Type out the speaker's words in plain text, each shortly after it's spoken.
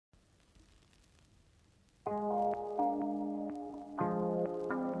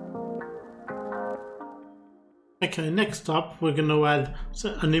Okay, next up we're going to add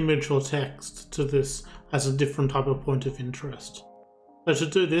an image or text to this as a different type of point of interest. So to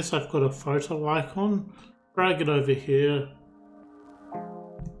do this, I've got a photo icon, drag it over here.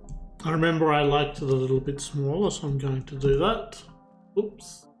 I remember I liked it a little bit smaller, so I'm going to do that.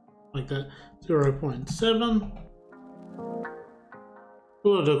 Oops, like that, 0.7.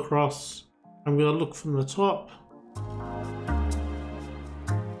 Pull it across. I'm going to look from the top.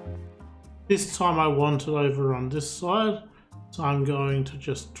 This time I want it over on this side, so I'm going to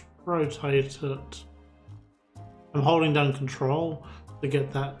just rotate it. I'm holding down Control to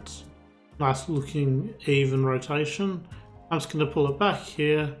get that nice looking even rotation. I'm just going to pull it back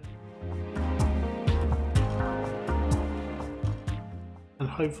here. And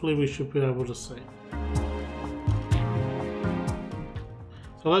hopefully we should be able to see.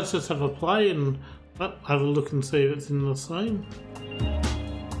 So let's just have a play and have a look and see if it's in the scene.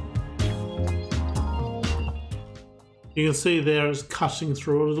 You can see there it's cutting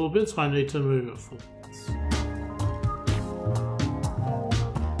through a little bit, so I need to move it forwards.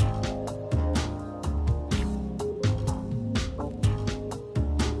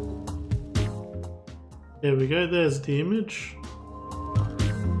 There we go, there's the image.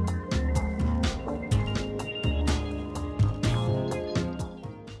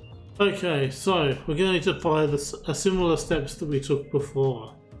 Okay, so we're going to need to follow similar steps that we took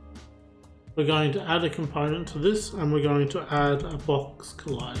before. We're going to add a component to this, and we're going to add a box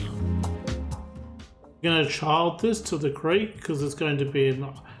collider. We're going to child this to the creek because it's going to be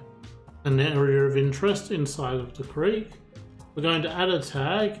an area of interest inside of the creek. We're going to add a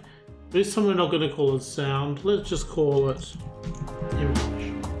tag. This time we're not going to call it sound, let's just call it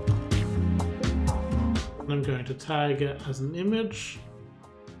image. And I'm going to tag it as an image.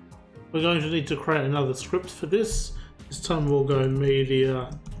 We're going to need to create another script for this. This time we'll go media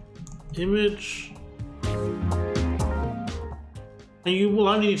image. And you will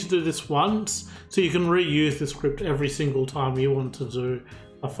only need to do this once, so you can reuse the script every single time you want to do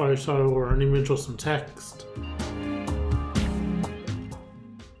a photo or an image or some text.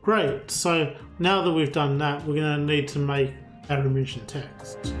 Great, so now that we've done that, we're going to need to make our image and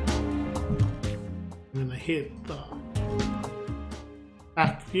text. I'm going to hit the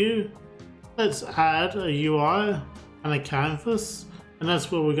back view. Let's add a UI and a canvas, and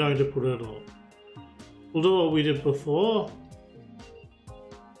that's where we're going to put it all. We'll do what we did before.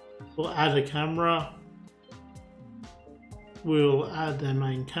 We'll add a camera. We'll add our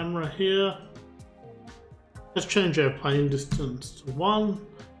main camera here. Let's change our plane distance to 1.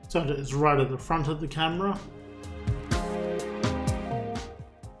 So that it's right at the front of the camera.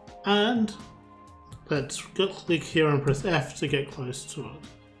 And let's click here and press F to get close to it.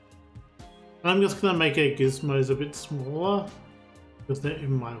 And I'm just going to make our gizmos a bit smaller because they're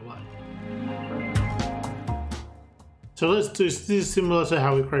in my way. So let's do this similar to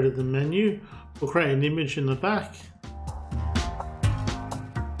how we created the menu. We'll create an image in the back.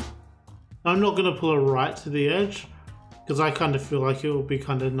 I'm not going to pull it right to the edge, because I kind of feel like it will be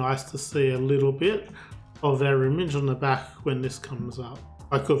kind of nice to see a little bit of our image on the back when this comes up,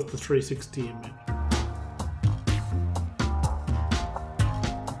 like of the 360 image.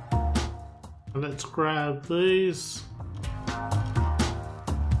 And let's grab these.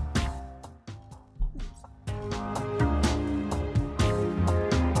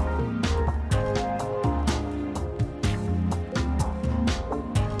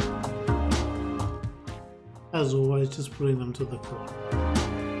 As always, just putting them to the corner.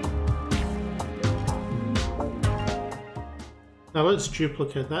 Now let's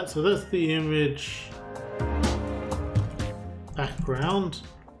duplicate that. So that's the image background.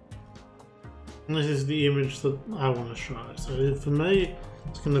 And this is the image that I want to show. So for me,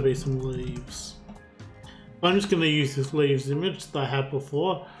 it's going to be some leaves. I'm just going to use this leaves image that I had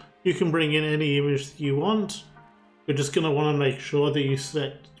before. You can bring in any image that you want. You're just going to want to make sure that you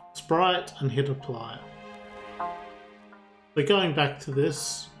select sprite and hit apply. So going back to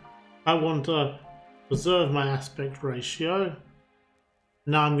this, I want to preserve my aspect ratio.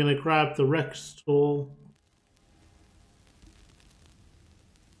 Now I'm going to grab the Rect tool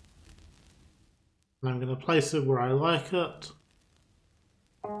and I'm going to place it where I like it.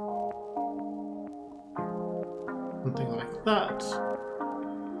 Something like that.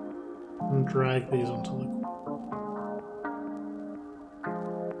 And drag these onto the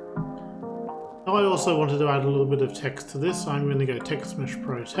Now I also wanted to add a little bit of text to this, so I'm going to go Text Mesh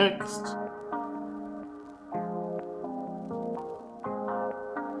Pro Text.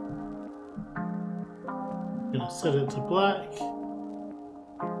 I'm going to set it to black.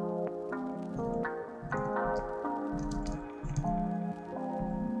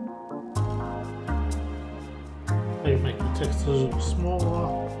 text a little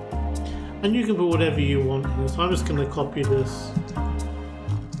smaller. And you can put whatever you want here. So I'm just going to copy this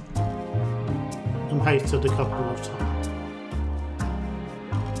and paste it a couple of times.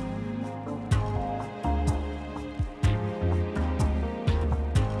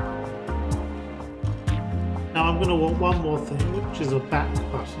 Now I'm going to want one more thing, which is a back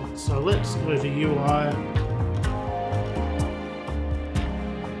button. So let's go to UI,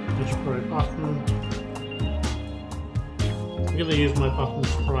 Pro button. I'm going to use my button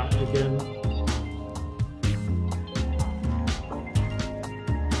sprite again.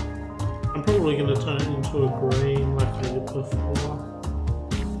 I'm probably going to turn it into a green like I did before.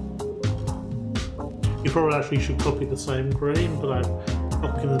 You probably actually should copy the same green, but I'm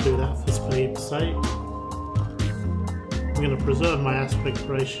not going to do that for speed's sake. I'm going to preserve my aspect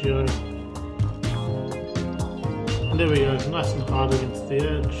ratio. And there we go, nice and hard against the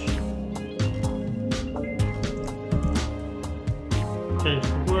edge. Change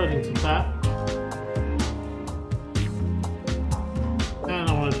the wording to that. And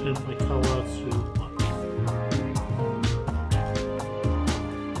I want to change my colour to white.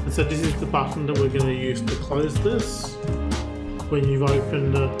 And so this is the button that we're going to use to close this when you've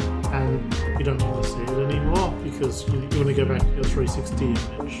opened it and you don't want to see it anymore because you want to go back to your 360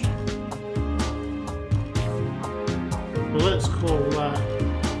 image. So let's call that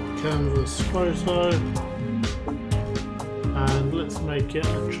canvas photo. And let's make it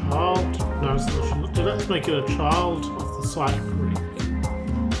a child. No, let's make it a child of the site Greek.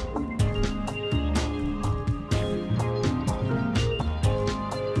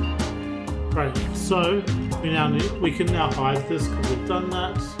 Great. So we can now hide this because we've done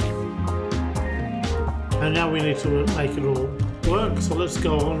that. And now we need to make it all work. So let's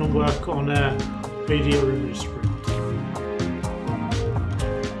go on and work on our media image script.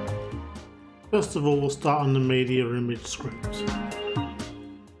 First of all, we'll start on the media image script.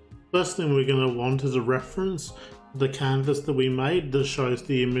 First thing we're going to want is a reference to the canvas that we made that shows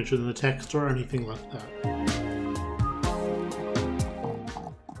the image and the text or anything like that.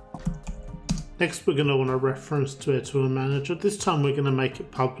 Next, we're going to want a reference to our tool manager. This time we're going to make it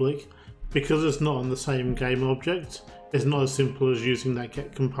public because it's not on the same game object. It's not as simple as using that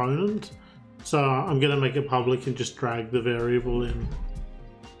get component. So I'm going to make it public and just drag the variable in.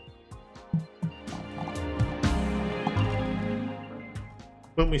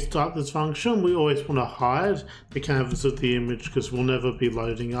 When we start this function, we always want to hide the canvas of the image because we'll never be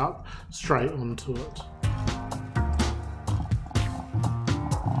loading up straight onto it.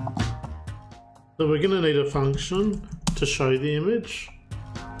 So we're going to need a function to show the image.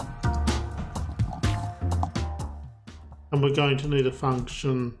 And we're going to need a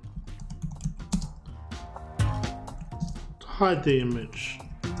function to hide the image.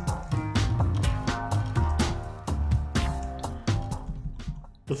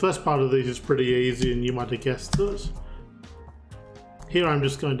 The first part of these is pretty easy and you might have guessed it. Here I'm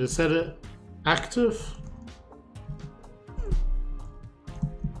just going to set it active.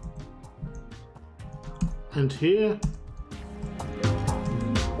 And here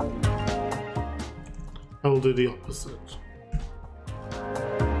I will do the opposite.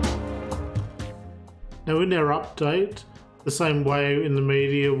 Now in our update, the same way in the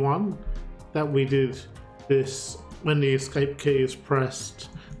media one that we did this when the escape key is pressed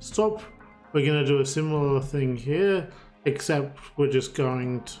stop, we're going to do a similar thing here, except we're just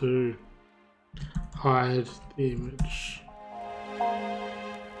going to hide the image.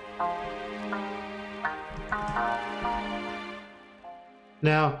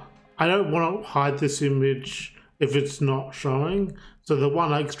 Now, I don't want to hide this image if it's not showing, so the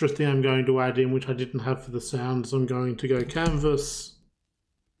one extra thing I'm going to add in, which I didn't have for the sounds, I'm going to go canvas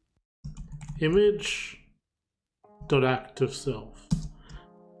image .active self.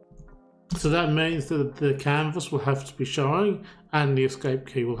 So that means that the canvas will have to be showing and the escape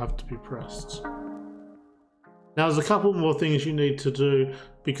key will have to be pressed. Now there's a couple more things you need to do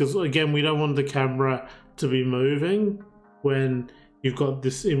because again we don't want the camera to be moving when you've got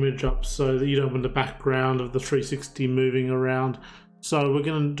this image up, so that you don't want the background of the 360 moving around. So we're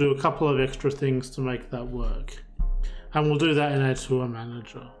going to do a couple of extra things to make that work. And we'll do that in our tour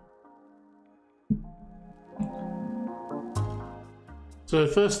manager. So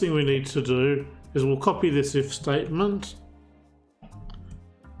the first thing we need to do is we'll copy this if statement.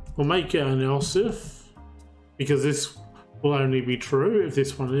 We'll make it an else if, because this will only be true if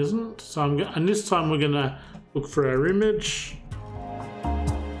this one isn't. So and this time we're going to look for our image.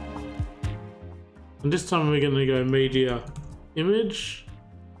 And this time we're going to go media image.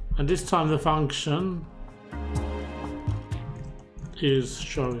 And this time the function is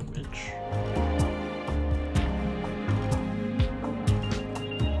show image.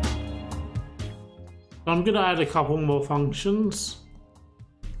 I'm going to add a couple more functions,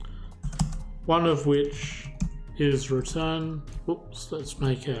 one of which is return. Oops, let's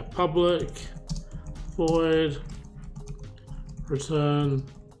make a public void return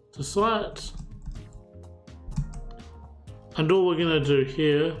to site. And all we're going to do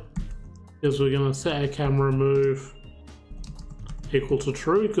here is we're going to set our camera move equal to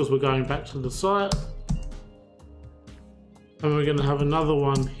true because we're going back to the site. And we're going to have another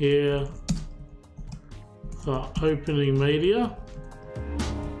one here for opening media.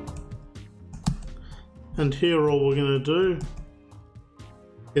 And here all we're going to do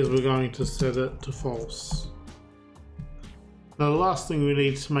is we're going to set it to false. Now the last thing we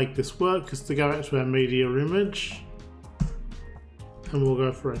need to make this work is to go back to our media image, and we'll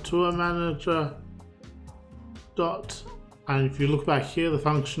go for a tour manager dot, and if you look back here, the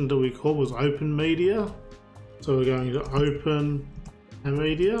function that we called was open media. So we're going to open a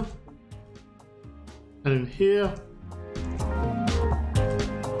media, and in here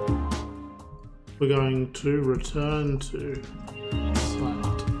we're going to return to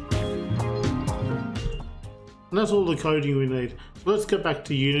site. And that's all the coding we need. So let's get back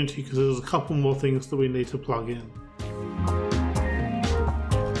to Unity because there's a couple more things that we need to plug in.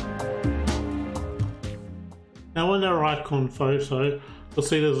 Now on our icon photo, you'll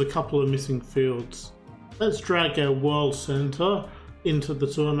see there's a couple of missing fields. Let's drag our world center into the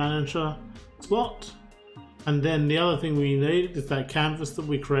tour manager slot. And then the other thing we need is that canvas that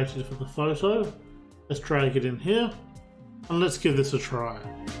we created for the photo. Let's drag it in here and let's give this a try.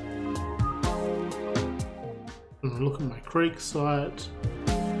 And look at my creek site.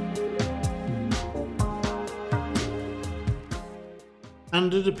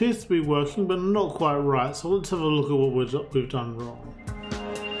 And it appears to be working, but not quite right. So let's have a look at what we've done wrong.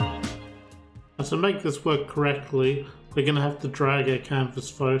 And to make this work correctly, we're going to have to drag our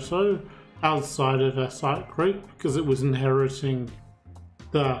canvas photo outside of our site creek because it was inheriting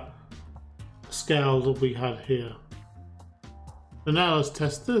the scale that we had here. So now let's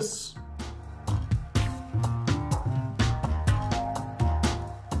test this.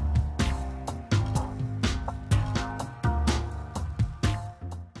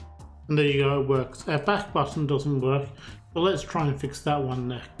 And there you go, it works. Our back button doesn't work, but let's try and fix that one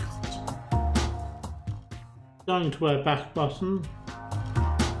next. Going to our back button,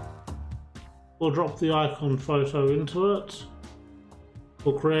 we'll drop the icon photo into it.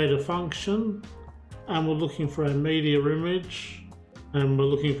 We'll create a function, and we're looking for a media image, and we're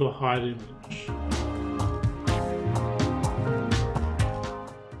looking for hide image.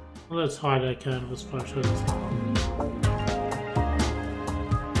 Let's hide our canvas photo this time.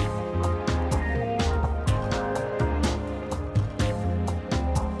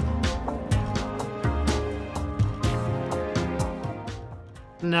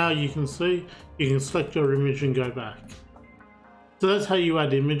 Now you can see, you can select your image and go back. So that's how you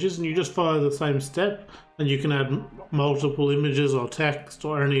add images, and you just follow the same step, and you can add multiple images or text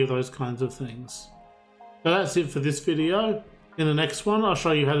or any of those kinds of things. So that's it for this video. In the next one, I'll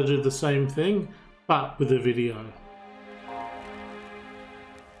show you how to do the same thing, but with a video.